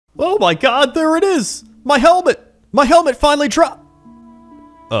Oh my god, there it is! My helmet! My helmet finally dropped!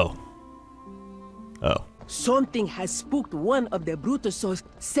 Oh. Oh. Something has spooked one of the Brutusos,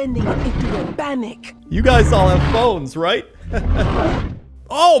 sending it into a panic. You guys all have phones, right?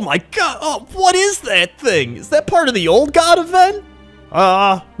 Oh my god! Oh, what is that thing? Is that part of the old god event?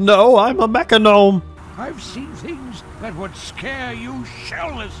 No, I'm a mecha gnome. I've seen things that would scare you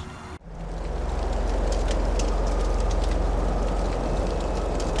shellless.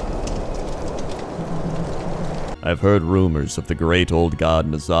 I've heard rumors of the great old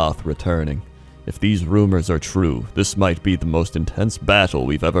god Azeroth returning. If these rumors are true, this might be the most intense battle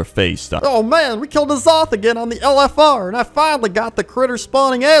we've ever faced. Oh man, we killed Azeroth again on the LFR, and I finally got the critter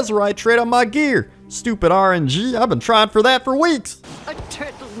spawning Azeroth trait on my gear. Stupid RNG, I've been trying for that for weeks. A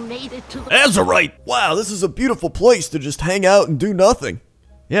turtle made it to the Azeroth! Wow, this is a beautiful place to just hang out and do nothing.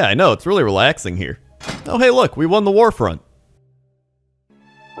 Yeah, I know, it's really relaxing here. Oh hey look, we won the Warfront.